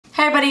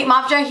Hey everybody,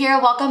 Mavjar here.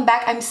 Welcome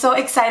back. I'm so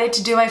excited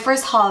to do my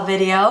first haul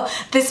video.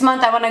 This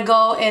month I want to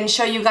go and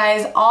show you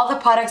guys all the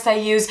products I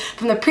used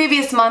from the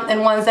previous month and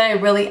ones that I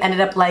really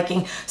ended up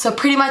liking. So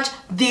pretty much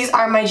these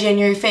are my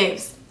January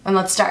faves. And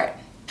let's start.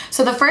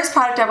 So the first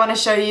product I want to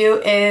show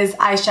you is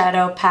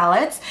eyeshadow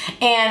palettes,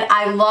 and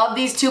I love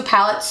these two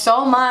palettes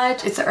so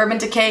much. It's the Urban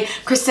Decay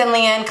Kristen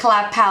Leanne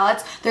collab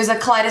palettes. There's a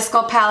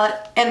Kaleidoscope palette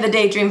and the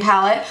Daydream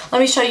palette. Let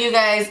me show you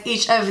guys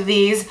each of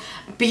these.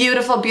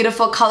 Beautiful,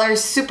 beautiful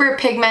colors, super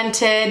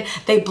pigmented.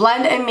 They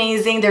blend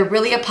amazing. They're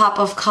really a pop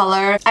of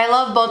color. I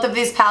love both of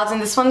these palettes,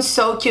 and this one's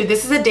so cute.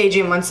 This is a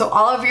Daydream one, so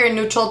all of your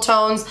neutral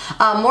tones,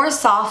 more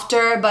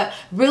softer, but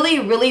really,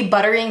 really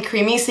buttery and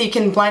creamy, so you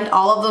can blend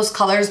all of those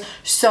colors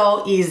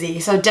so easy.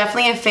 So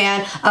definitely a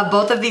fan of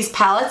both of these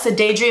palettes. The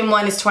Daydream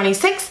one is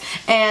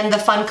 $26, and the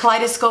Fun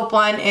Kaleidoscope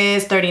one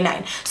is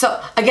 $39.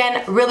 So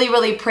again, really,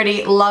 really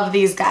pretty. Love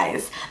these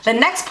guys. The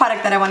next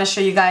product that I want to show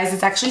you guys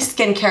is actually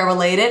skincare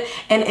related,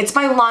 and it's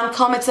by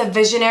Lancome. It's a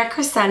Visionaire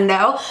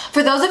Crescendo.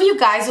 For those of you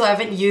guys who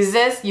haven't used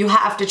this, you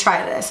have to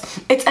try this.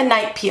 It's a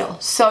night peel,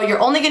 so you're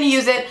only going to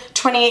use it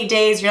 28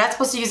 days. You're not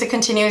supposed to use it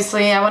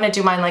continuously. I want to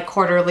do mine like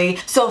quarterly.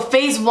 So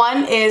phase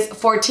 1 is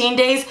 14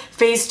 days.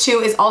 Phase 2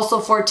 is also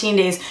 14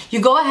 days.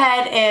 You go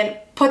ahead and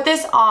put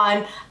this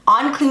on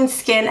clean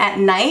skin at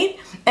night,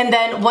 and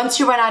then once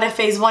you run out of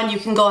phase 1, you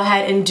can go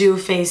ahead and do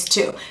phase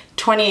 2.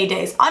 28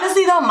 days.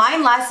 Honestly though,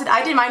 mine lasted,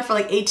 I did mine for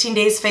like 18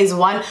 days phase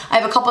 1. I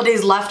have a couple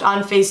days left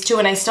on phase 2,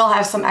 and I still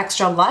have some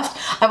extra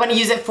left. I want to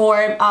use it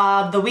for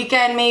the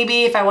weekend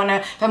maybe. If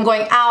I'm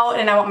going out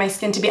and I want my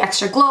skin to be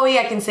extra glowy,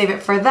 I can save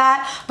it for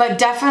that. But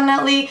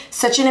definitely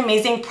such an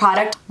amazing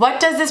product. What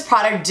does this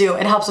product do?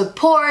 It helps with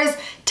pores,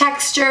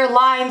 texture,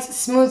 lines,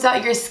 smooths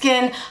out your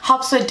skin,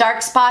 helps with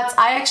dark spots.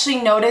 I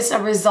actually noticed a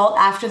result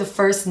after the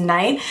first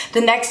night.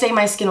 The next day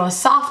my skin was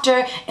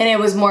softer and it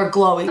was more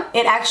glowy.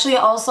 It actually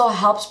also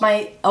helps my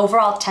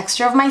overall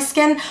texture of my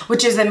skin,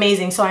 which is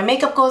amazing. So my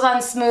makeup goes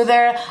on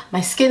smoother, my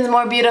skin's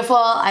more beautiful.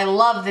 I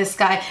love this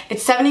guy.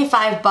 It's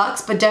 75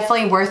 bucks, but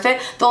definitely worth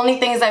it. The only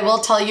thing is I will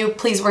tell you,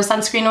 please wear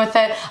sunscreen with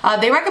it.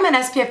 They recommend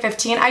SPF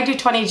 15. I do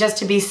 20 just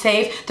to be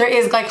safe. There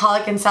is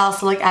glycolic and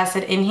salicylic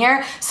acid in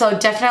here, so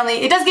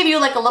definitely, it does give you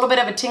like a little bit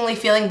of a tingly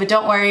feeling, but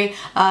don't worry,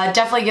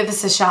 definitely give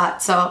this a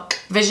shot. So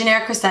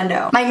Visionaire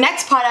Crescendo. My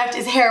next product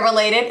is hair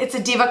related. It's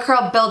a Diva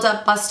Curl Build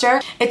Up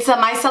Buster. It's a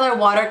micellar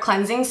water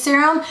cleansing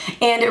serum,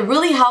 and it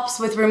really helps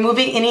with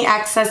removing any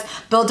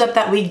excess buildup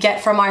that we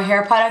get from our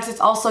hair products.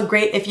 It's also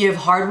great if you have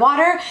hard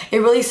water. It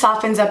really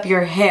softens up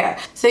your hair.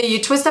 So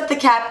you twist up the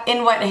cap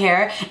in wet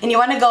hair, and you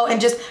want to go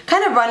and just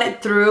kind of run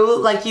it through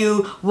like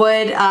you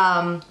would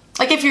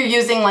like if you're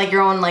using like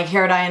your own like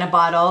hair dye in a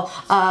bottle.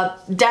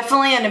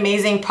 Definitely an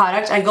amazing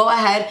product. I go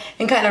ahead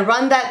and kind of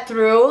run that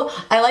through.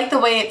 I like the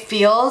way it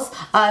feels.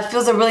 It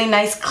feels a really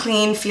nice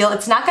clean feel.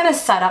 It's not going to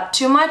set up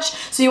too much,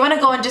 so you want to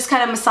go and just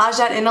kind of massage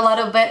that in a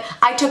little bit.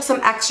 I took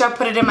some extra,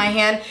 put it in my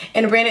hand,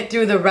 and ran it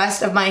through the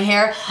rest of my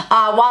hair.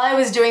 While I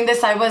was doing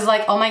this, I was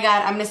like, oh my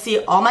god, I'm going to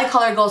see all my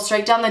color go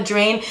straight down the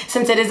drain,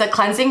 since it is a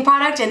cleansing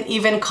product, and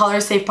even color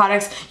safe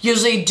products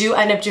usually do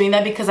end up doing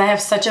that because I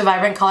have such a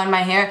vibrant color in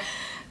my hair.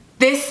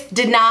 This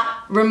did not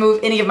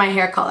remove any of my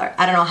hair color.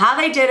 I don't know how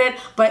they did it,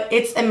 but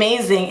it's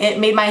amazing. It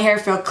made my hair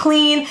feel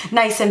clean,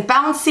 nice and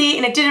bouncy,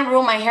 and it didn't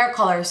ruin my hair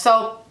color.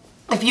 So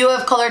if you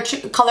have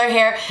color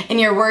hair and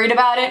you're worried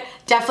about it,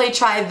 definitely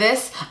try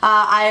this.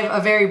 I have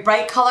a very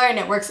bright color and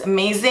it works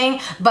amazing,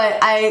 but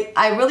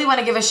I really want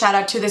to give a shout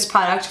out to this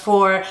product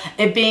for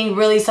it being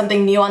really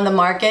something new on the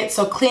market.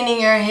 So cleaning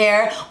your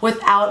hair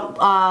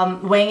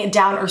without weighing it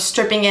down or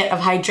stripping it of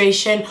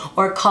hydration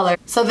or color.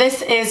 So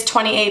this is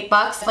 28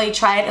 bucks. Definitely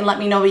try it and let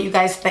me know what you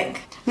guys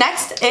think.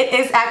 Next, it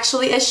is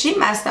actually a sheet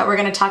mask that we're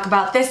going to talk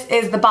about. This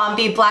is the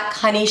Bombay Black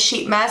Honey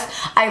Sheet Mask.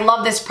 I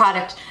love this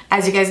product.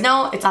 As you guys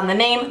know, it's on the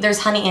name, there's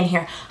honey in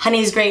here. Honey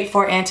is great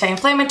for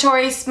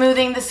anti-inflammatory,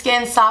 smoothing the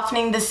skin,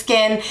 softening the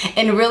skin,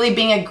 and really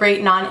being a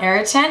great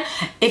non-irritant.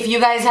 If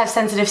you guys have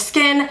sensitive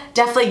skin,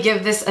 definitely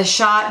give this a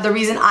shot. The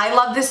reason I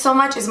love this so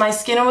much is my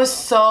skin was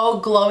so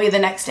glowy the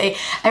next day.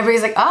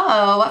 Everybody's like,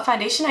 oh, what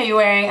foundation are you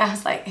wearing? I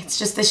was like, it's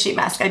just the sheet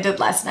mask I did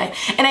last night.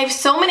 And I have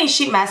so many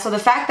sheet masks, so the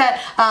fact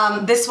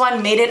that this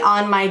one made it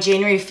on my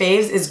January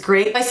faves is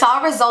great. I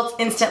saw results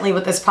instantly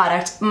with this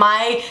product.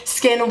 My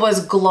skin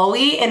was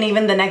glowy, and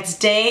even the next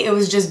day it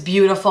was just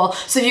beautiful.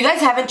 So if you guys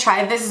haven't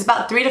tried this, it's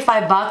about $3 to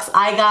 $5.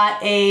 I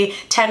got a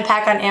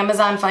 10-pack on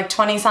Amazon for like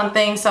 20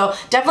 something, so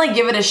definitely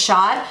give it a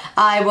shot.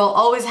 I will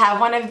always have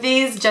one of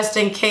these just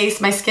in case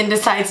my skin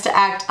decides to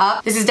act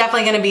up. This is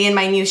definitely going to be in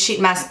my new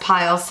sheet mask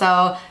pile,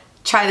 so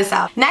try this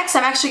out. Next,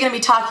 I'm actually going to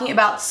be talking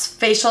about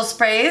facial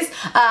sprays.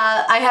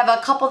 I have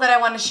a couple that I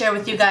want to share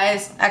with you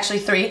guys, actually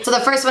 3. So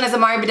the first one is a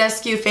Mario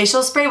Badescu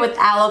facial spray with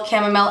aloe,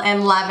 chamomile,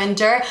 and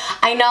lavender.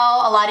 I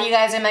know a lot of you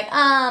guys are like,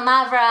 oh,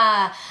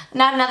 Mavra,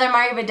 not another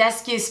Mario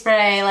Badescu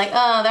spray, like,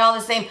 oh, they're all the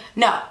same.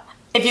 No.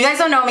 If you guys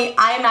don't know me,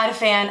 I am not a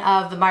fan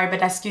of the Mario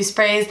Badescu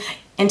sprays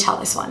until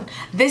this one.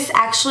 This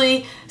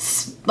actually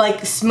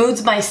like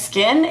smooths my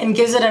skin and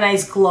gives it a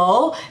nice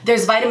glow.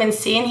 There's vitamin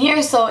C in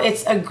here, so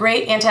it's a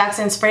great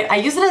antioxidant spray. I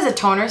use it as a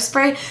toner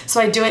spray, so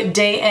I do it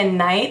day and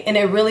night, and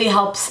it really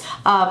helps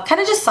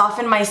kind of just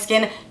soften my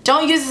skin.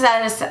 Don't use it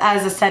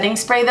as a setting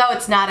spray though.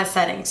 It's not a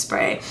setting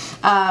spray.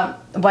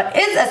 What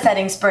is a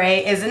setting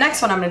spray is the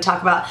next one I'm going to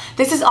talk about.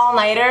 This is All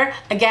Nighter.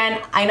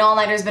 Again, I know All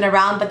Nighter's been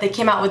around, but they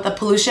came out with the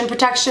pollution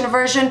protection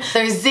version.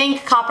 There's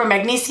zinc, copper,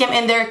 magnesium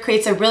in there.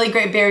 Creates a really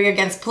great barrier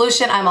against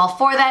pollution. I'm all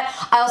for that.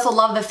 I also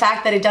love the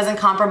fact that it doesn't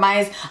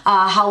compromise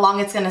how long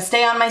it's going to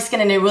stay on my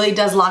skin, and it really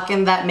does lock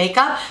in that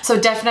makeup.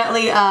 So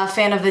definitely a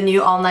fan of the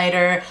new All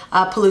Nighter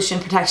pollution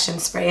protection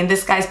spray, and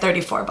this guy's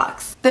 34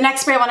 bucks. The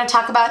next spray I want to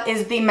talk about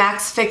is the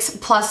Max Fix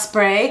Plus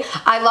spray.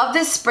 I love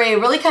this spray.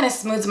 It really kind of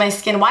smooths my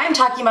skin. Why I'm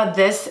talking about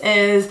this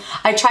is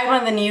I tried one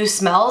of the new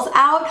smells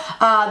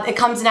out. It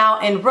comes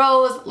now in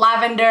rose,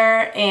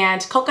 lavender,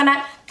 and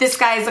coconut. This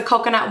guy is a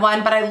coconut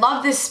one, but I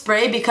love this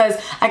spray because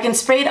I can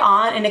spray it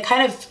on and it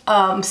kind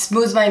of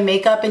smooths my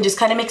makeup and just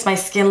kind of makes my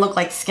skin look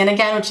like skin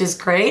again, which is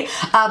great.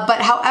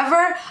 But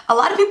however, a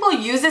lot of people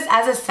use this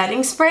as a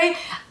setting spray.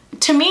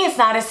 To me, it's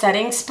not a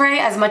setting spray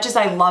as much as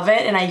I love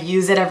it and I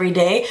use it every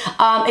day.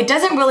 It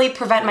doesn't really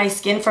prevent my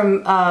skin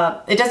from,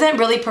 it doesn't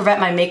really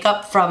prevent my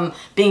makeup from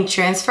being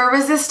transfer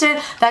resistant.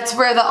 That's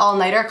where the All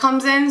Nighter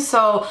comes in.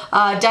 So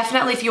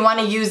definitely if you want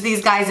to use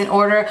these guys in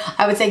order,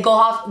 I would say go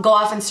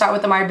off and start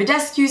with the Mario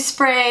Badescu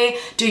spray,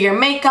 do your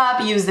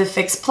makeup, use the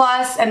Fix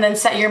Plus, and then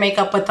set your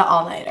makeup with the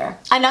All Nighter.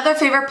 Another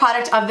favorite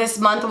product of this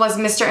month was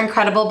Mr.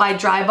 Incredible by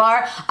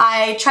Drybar.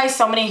 I try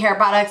so many hair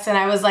products and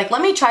I was like,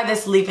 let me try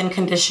this leave-in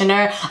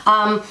conditioner.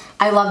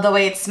 I love the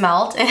way it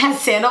smelled. It has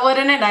sandalwood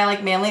in it and I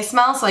like manly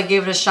smell, so I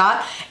gave it a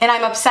shot and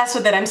I'm obsessed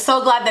with it. I'm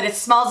so glad that it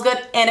smells good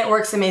and it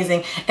works amazing.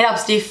 It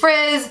helps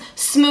defrizz,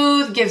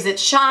 smooth, gives it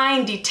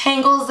shine,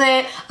 detangles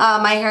it.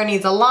 My hair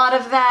needs a lot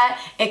of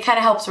that. It kind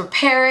of helps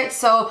repair it.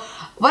 So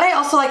what I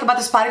also like about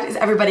this product is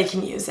everybody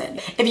can use it.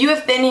 If you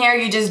have thin hair,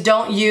 you just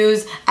don't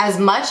use as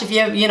much. If you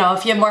have,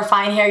 if you have more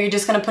fine hair, you're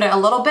just gonna put it a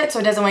little bit so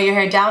it doesn't weigh your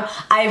hair down.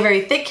 I have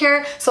very thick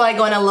hair, so I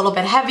go in a little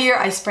bit heavier.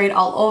 I spray it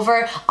all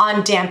over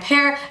on damp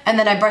hair, and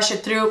then I brush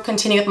it through,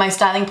 continue with my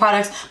styling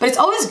products. But it's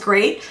always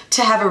great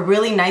to have a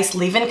really nice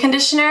leave-in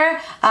conditioner,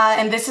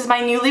 and this is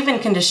my new leave-in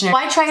conditioner.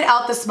 I tried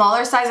out the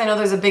smaller size. I know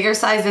there's a bigger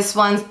size. This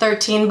one's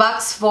 13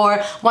 bucks for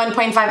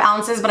 1.5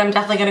 ounces, but I'm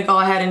definitely gonna go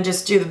ahead and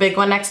just do the big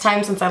one next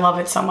time since I love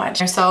it so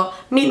much. So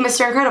meet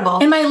Mr. Incredible.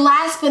 And my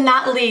last but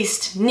not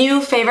least new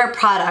favorite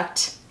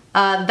product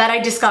that I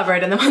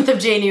discovered in the month of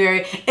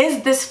January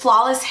is this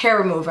Flawless Hair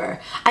Remover.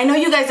 I know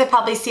you guys have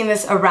probably seen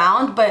this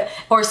around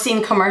or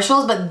seen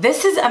commercials, but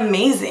this is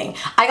amazing.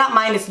 I got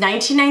mine, it's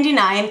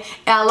 $19.99.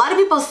 A lot of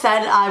people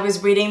said, I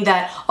was reading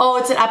that, oh,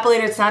 it's an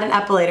epilator. It's not an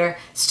epilator,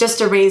 it's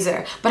just a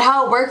razor. But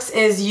how it works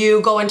is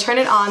you go and turn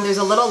it on, there's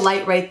a little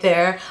light right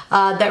there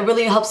that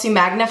really helps you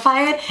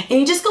magnify it, and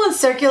you just go in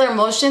circular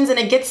motions and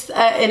it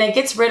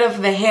gets rid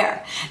of the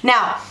hair.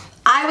 Now,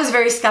 I was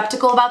very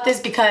skeptical about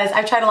this because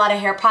I've tried a lot of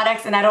hair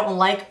products and I don't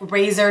like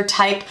razor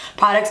type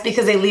products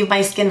because they leave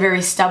my skin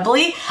very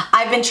stubbly.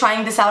 I've been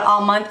trying this out all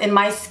month and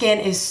my skin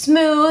is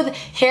smooth,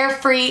 hair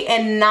free,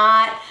 and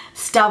not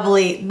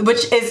stubbly,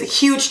 which is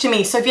huge to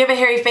me. So if you have a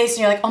hairy face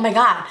and you're like, oh my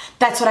god,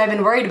 that's what I've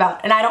been worried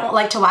about, and I don't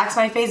like to wax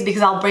my face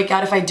because I'll break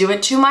out if I do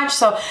it too much.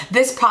 So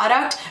this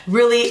product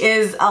really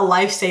is a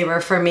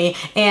lifesaver for me,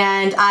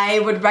 and I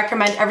would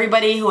recommend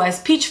everybody who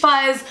has peach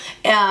fuzz,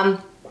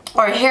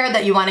 or hair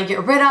that you want to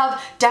get rid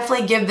of,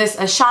 definitely give this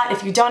a shot.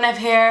 If you don't have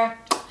hair,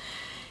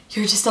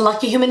 you're just a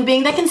lucky human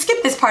being that can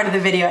skip this part of the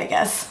video, I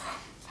guess.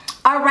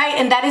 Alright,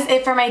 and that is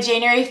it for my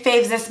January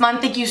faves this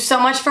month. Thank you so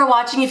much for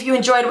watching. If you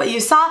enjoyed what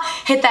you saw,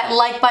 hit that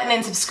like button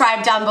and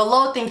subscribe down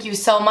below. Thank you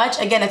so much.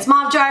 Again, it's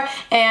Mavjar,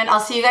 and I'll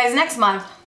see you guys next month.